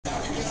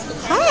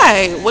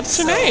Hi, what's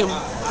your name?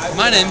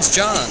 My name's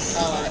John.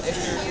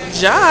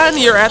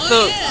 John, you're at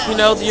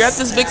you're at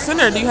this big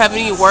center. Do you have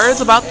any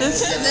words about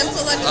this?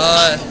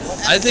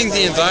 I think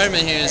the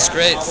environment here is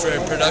great for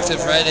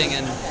productive writing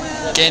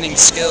and gaining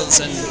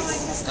skills in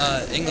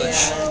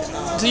English.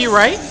 Do you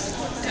write?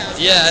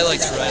 Yeah, I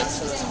like to write.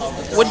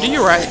 What do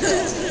you write?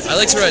 I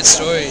like to write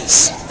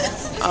stories.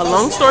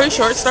 Long stories,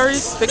 short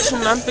stories, fiction,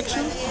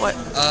 nonfiction? What?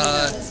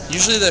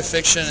 Usually they're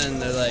fiction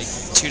and they're like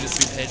 2 to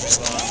 3 pages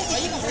long.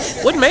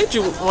 What made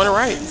you want to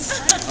write?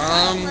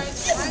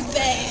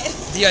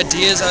 The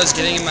ideas I was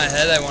getting in my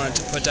head, I wanted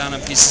to put down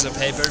on pieces of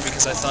paper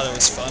because I thought it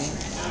was fun.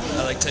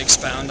 I like to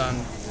expound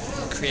on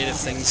creative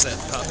things that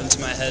pop into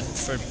my head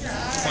for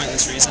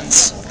pointless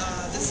reasons.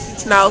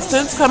 Now,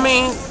 since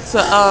coming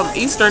to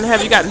Eastern,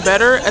 have you gotten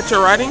better at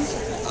your writing?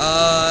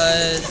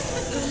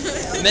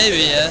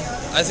 Maybe, yeah.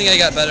 I think I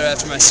got better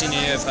after my senior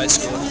year of high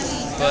school,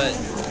 but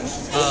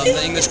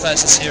the English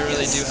classes here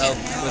really do help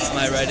with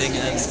my writing,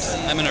 and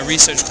I'm in a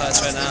research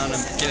class right now, and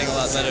I'm getting a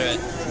lot better at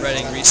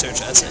writing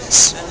research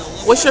essays.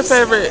 What's your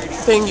favorite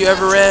thing you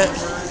ever read?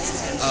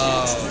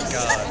 Oh,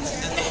 God.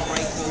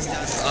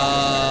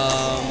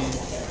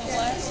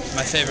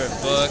 My favorite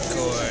book,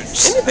 or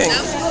just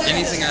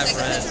anything I've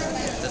read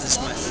that is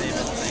my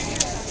favorite thing.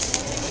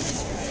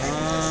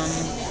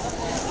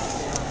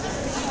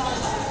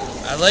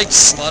 I like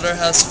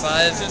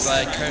Slaughterhouse-Five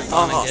by Kurt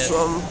Vonnegut.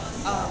 Awesome.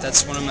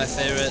 That's one of my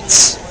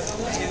favorites.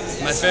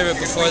 My favorite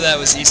before that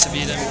was East of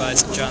Eden by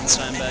John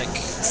Steinbeck.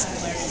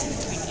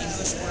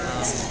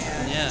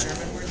 Yeah.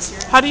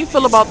 How do you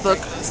feel about the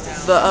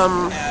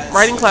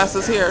writing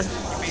classes here?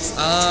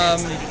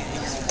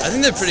 I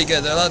think they're pretty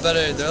good. They're a lot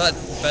better.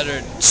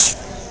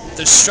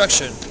 They're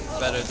structured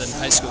better than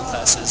high school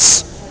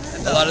classes.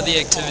 A lot of the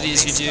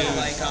activities you do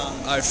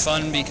are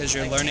fun because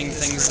you're learning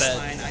things that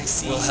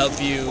will help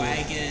you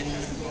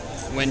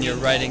when you're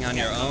writing on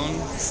your own,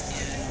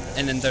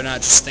 and then they're not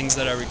just things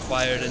that are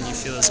required and you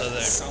feel as though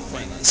they're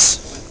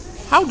pointless.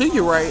 How do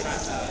you write?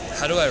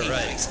 How do I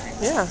write?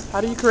 Yeah,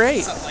 how do you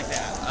create?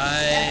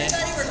 I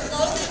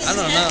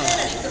don't know.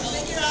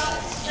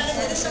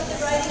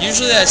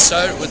 Usually I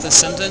start with a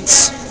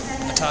sentence,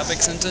 a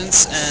topic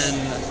sentence, and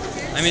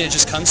it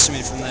just comes to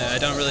me from there. I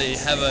don't really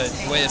have a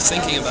way of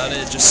thinking about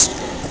it, just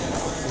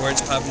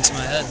words pop into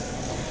my head.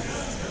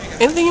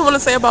 Anything you want to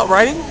say about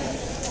writing?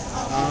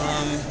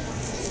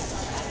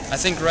 I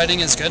think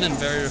writing is good and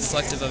very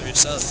reflective of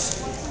yourself.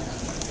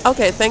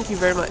 Okay, thank you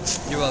very much.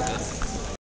 You're welcome.